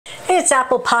it's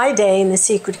apple pie day in the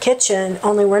Secret Kitchen,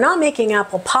 only we're not making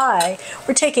apple pie.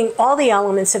 We're taking all the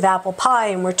elements of apple pie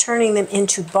and we're turning them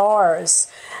into bars.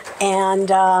 And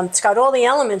it's got all the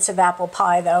elements of apple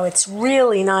pie, though. It's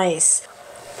really nice.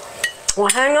 Well,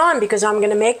 hang on, because I'm going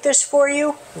to make this for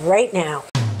you right now.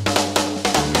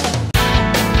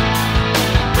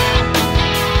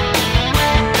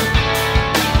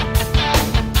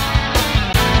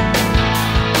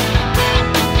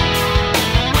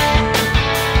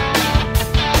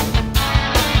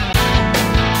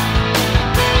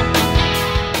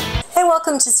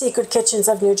 Welcome to Secret Kitchens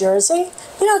of New Jersey.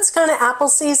 You know, it's kind of apple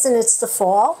season, it's the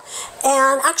fall,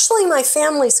 and actually my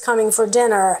family's coming for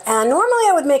dinner, and normally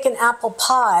I would make an apple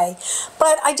pie,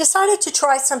 but I decided to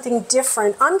try something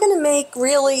different. I'm going to make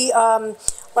really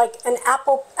like an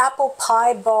apple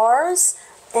pie bars,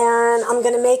 and I'm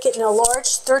going to make it in a large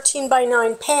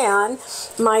 13x9 pan.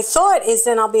 My thought is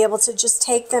then I'll be able to just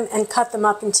take them and cut them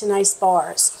up into nice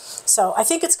bars. So I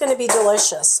think it's going to be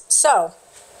delicious. So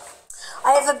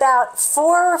I have about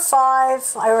 4 or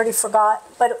 5, I already forgot,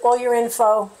 but all your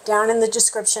info down in the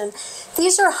description.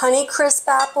 These are Honeycrisp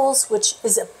apples, which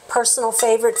is a personal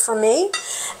favorite for me.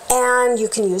 And you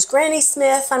can use Granny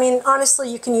Smith. I mean,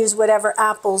 honestly, you can use whatever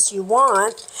apples you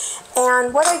want.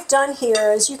 And what I've done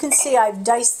here is, you can see I've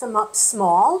diced them up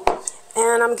small.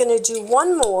 And I'm going to do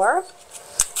one more.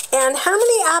 And how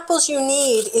many apples you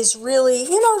need is really,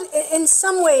 you know, in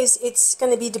some ways it's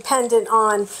going to be dependent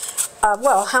on,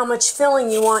 well, how much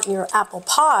filling you want in your apple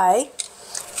pie.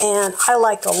 And I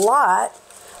like a lot.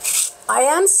 I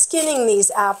am skinning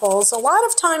these apples. A lot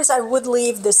of times I would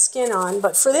leave the skin on,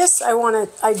 but for this I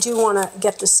do want to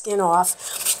get the skin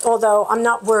off. Although I'm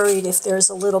not worried if there's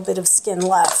a little bit of skin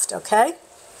left, okay?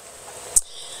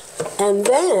 And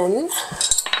then,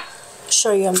 I'll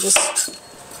show you, I'm just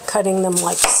cutting them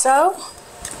like so.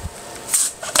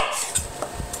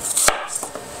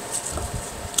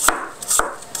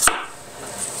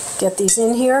 Get these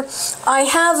in here. I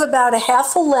have about a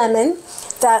half a lemon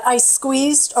that I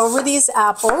squeezed over these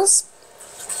apples.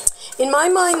 In my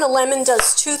mind, the lemon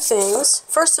does two things.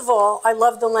 First of all, I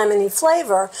love the lemony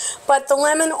flavor, but the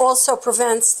lemon also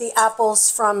prevents the apples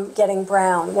from getting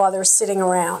brown while they're sitting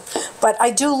around. But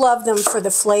I do love them for the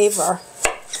flavor.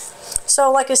 So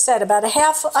like I said, I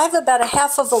have about a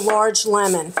half of a large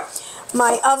lemon.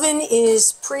 My oven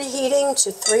is preheating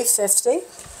to 350.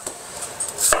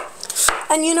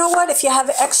 And you know what? If you have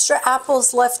extra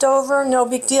apples left over, no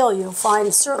big deal. You'll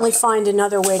certainly find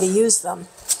another way to use them,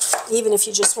 even if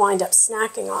you just wind up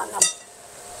snacking on them.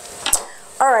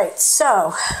 All right,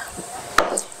 so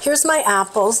here's my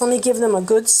apples. Let me give them a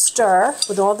good stir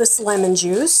with all this lemon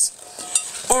juice.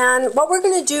 And what we're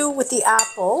going to do with the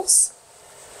apples,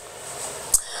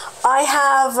 I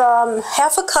have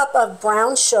half a cup of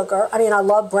brown sugar. I mean, I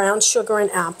love brown sugar in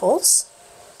apples.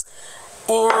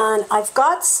 And I've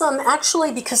got some,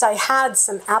 actually, because I had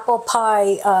some apple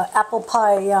pie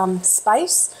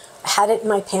spice. I had it in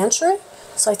my pantry,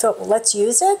 so I thought, well, let's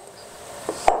use it.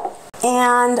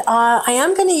 And I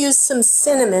am going to use some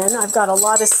cinnamon. I've got a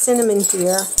lot of cinnamon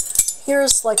here.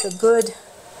 Here's like a good,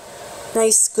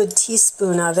 nice, good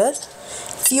teaspoon of it.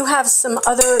 If you have some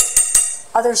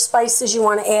other spices you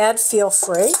want to add, feel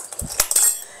free.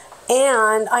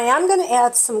 And I am going to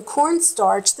add some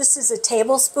cornstarch. This is a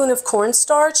tablespoon of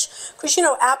cornstarch, because you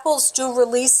know apples do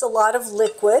release a lot of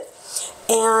liquid,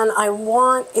 and I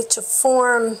want it to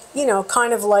form, you know,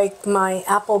 kind of like my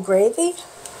apple gravy,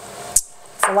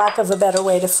 for lack of a better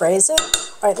way to phrase it.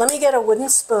 All right, let me get a wooden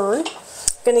spoon.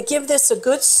 I'm going to give this a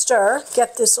good stir,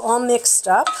 get this all mixed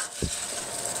up.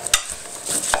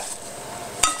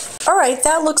 All right,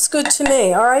 that looks good to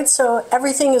me. All right, so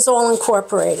everything is all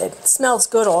incorporated. It smells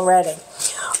good already.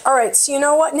 All right, so you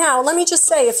know what? Now, let me just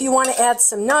say, if you want to add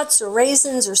some nuts or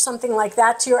raisins or something like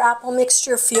that to your apple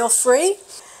mixture, feel free.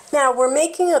 Now, we're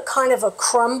making a kind of a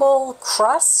crumble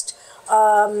crust.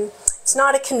 It's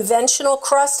not a conventional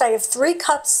crust. I have 3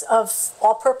 cups of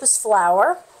all-purpose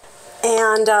flour,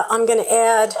 and I'm going to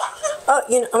add,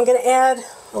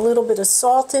 a little bit of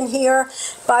salt in here.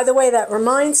 By the way, that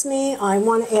reminds me, I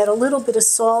want to add a little bit of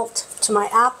salt to my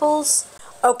apples.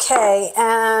 Okay,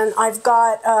 and I've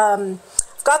got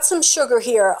some sugar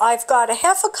here. I've got a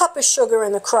half a cup of sugar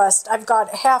in the crust. I've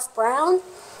got a half brown,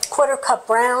 quarter cup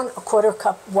brown, a quarter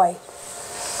cup white.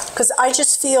 Because I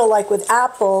just feel like with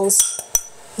apples,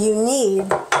 you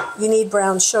need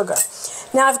brown sugar.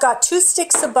 Now I've got 2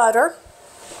 sticks of butter.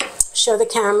 Show the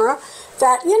camera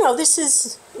that, you know, this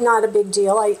is not a big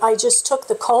deal. I just took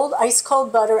the ice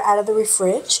cold butter out of the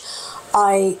fridge.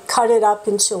 I cut it up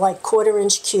into like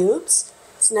 1/4-inch cubes.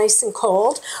 It's it's nice and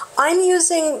cold. I'm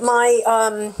using my,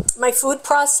 my food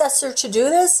processor to do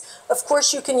this. Of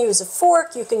course, you can use a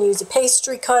fork, you can use a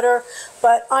pastry cutter,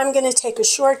 but I'm going to take a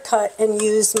shortcut and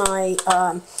use my,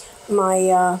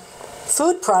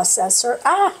 food processor.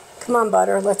 Ah, come on,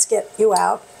 butter, let's get you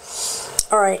out.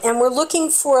 All right, and we're looking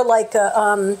for like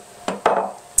a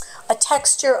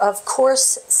texture of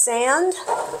coarse sand.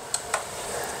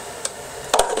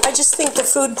 I just think the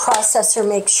food processor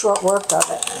makes short work of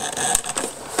it.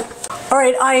 All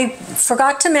right, I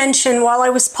forgot to mention while I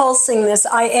was pulsing this,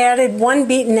 I added 1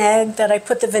 beaten egg that I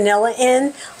put the vanilla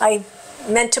in. I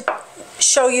meant to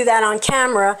show you that on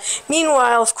camera.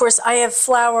 Meanwhile, of course, I have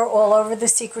flour all over the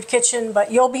secret kitchen,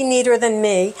 but you'll be neater than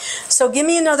me. So give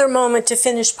me another moment to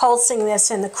finish pulsing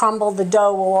this and the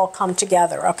dough will all come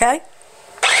together, okay?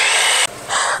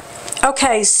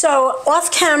 Okay, so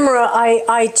off camera,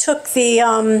 I took the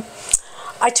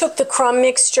crumb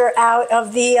mixture out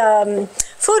of the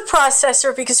food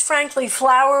processor because frankly,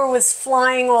 flour was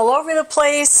flying all over the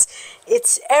place.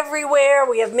 It's everywhere.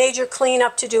 We have major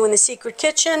cleanup to do in the secret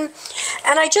kitchen.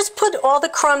 And I just put all the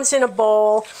crumbs in a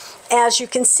bowl, as you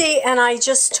can see, and I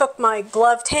just took my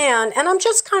gloved hand and I'm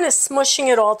just kind of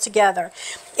smushing it all together.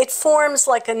 It forms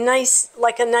like a nice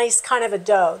kind of a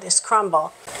dough, this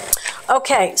crumble.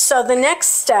 Okay, so the next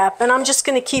step, and I'm just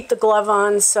going to keep the glove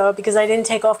on because I didn't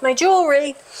take off my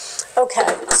jewelry. Okay,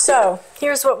 so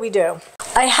here's what we do.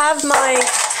 I have my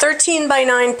 13 by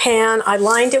 9 pan. I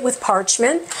lined it with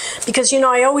parchment because, you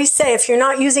know, I always say if you're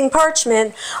not using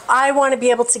parchment, I want to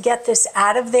be able to get this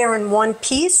out of there in one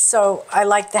piece, so I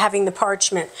like having the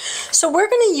parchment. So we're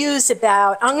going to use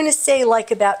about, I'm going to say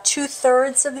like about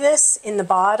 2/3 of this in the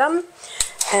bottom,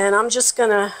 and I'm just going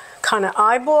to kind of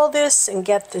eyeball this and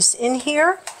get this in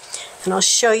here, and I'll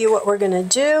show you what we're going to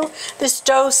do. This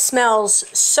dough smells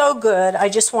so good. I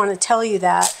just want to tell you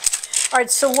that. All right,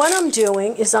 so what I'm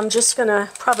doing is I'm just going to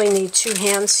probably need 2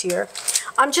 hands here.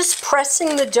 I'm just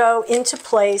pressing the dough into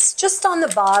place just on the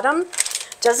bottom.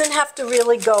 Doesn't have to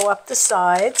really go up the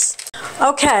sides.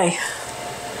 Okay,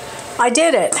 I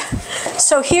did it.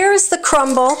 So here's the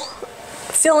crumble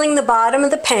filling the bottom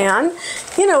of the pan.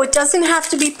 You know, it doesn't have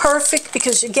to be perfect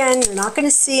because, again, you're not going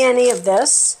to see any of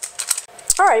this.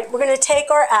 All right, we're going to take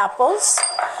our apples,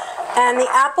 and the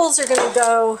apples are going to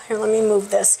go, here, let me move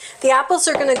this. The apples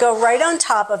are going to go right on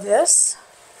top of this.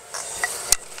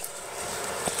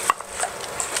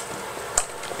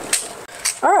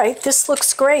 All right, this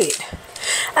looks great.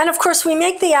 And of course, we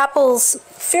make the apples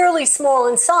fairly small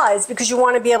in size because you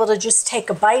want to be able to just take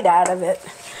a bite out of it.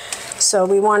 So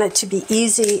we want it to be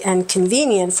easy and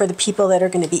convenient for the people that are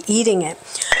going to be eating it.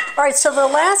 All right, so the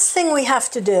last thing we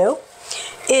have to do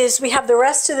is we have the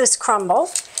rest of this crumble.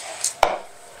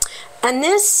 And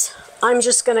this, I'm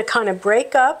just going to kind of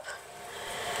break up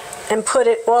and put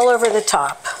it all over the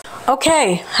top.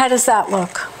 Okay, how does that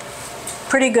look?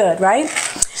 Pretty good, right?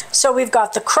 So we've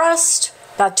got the crust,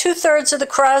 about 2/3 of the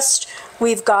crust.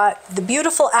 We've got the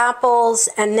beautiful apples,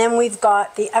 and then we've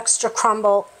got the extra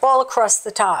crumble all across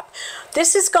the top.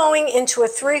 This is going into a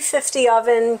 350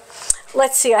 oven.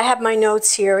 Let's see, I have my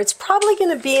notes here. It's probably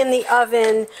going to be in the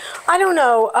oven, I don't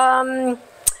know,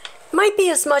 might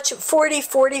be as much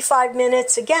 40-45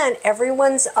 minutes. Again,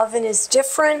 everyone's oven is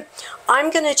different. I'm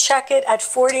going to check it at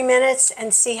 40 minutes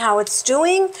and see how it's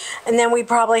doing, and then we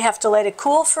probably have to let it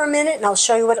cool for a minute, and I'll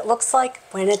show you what it looks like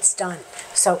when it's done.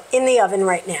 So in the oven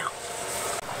right now.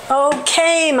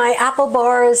 Okay, my apple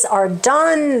bars are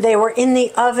done. They were in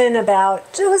the oven it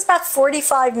was about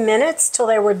 45 minutes till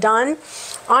they were done.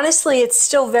 Honestly, it's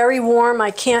still very warm.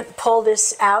 I can't pull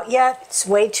this out yet. It's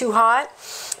way too hot,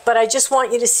 but I just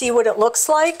want you to see what it looks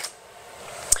like.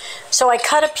 So I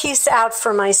cut a piece out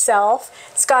for myself.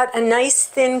 It's got a nice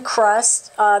thin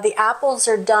crust. The apples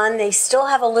are done. They still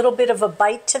have a little bit of a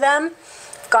bite to them.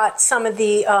 Got some of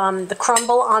the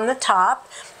crumble on the top.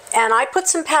 And I put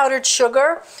some powdered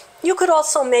sugar. You could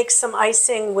also make some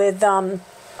icing with,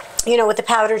 you know, with the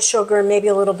powdered sugar and maybe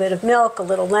a little bit of milk, a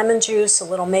little lemon juice, a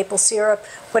little maple syrup,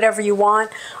 whatever you want.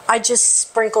 I just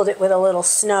sprinkled it with a little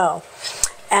snow.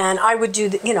 And I would do,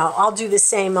 you know, I'll do the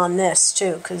same on this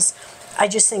too, because I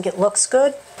just think it looks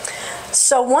good.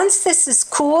 So once this is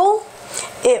cool,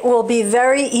 it will be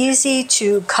very easy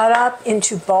to cut up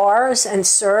into bars and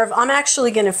serve. I'm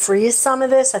actually going to freeze some of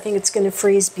this. I think it's going to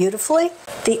freeze beautifully.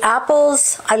 The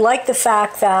apples, I like the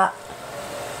fact that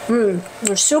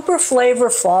they're super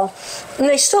flavorful, and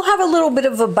they still have a little bit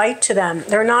of a bite to them.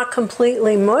 They're not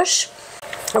completely mush.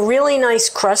 A really nice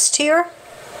crust here.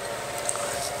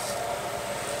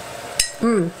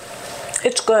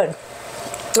 It's good.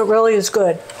 It really is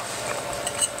good.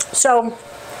 So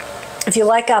if you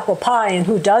like apple pie, and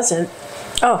who doesn't,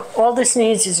 Oh, all this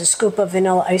needs is a scoop of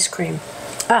vanilla ice cream.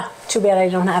 Ah, too bad I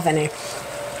don't have any.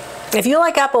 If you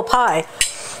like apple pie,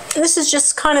 this is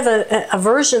just kind of a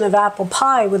version of apple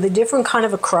pie with a different kind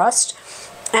of a crust.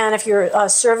 And if you're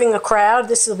serving a crowd,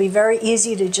 this will be very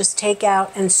easy to just take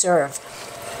out and serve.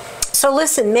 So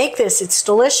listen, make this. It's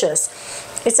delicious.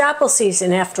 It's apple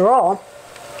season after all.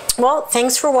 Well,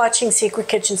 thanks for watching Secret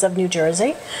Kitchens of New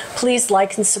Jersey. Please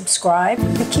like and subscribe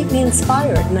and keep me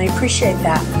inspired, and I appreciate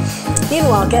that.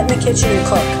 Meanwhile, get in the kitchen and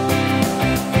cook.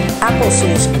 Apple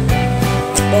season.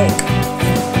 Bake.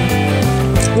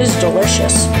 This is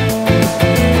delicious.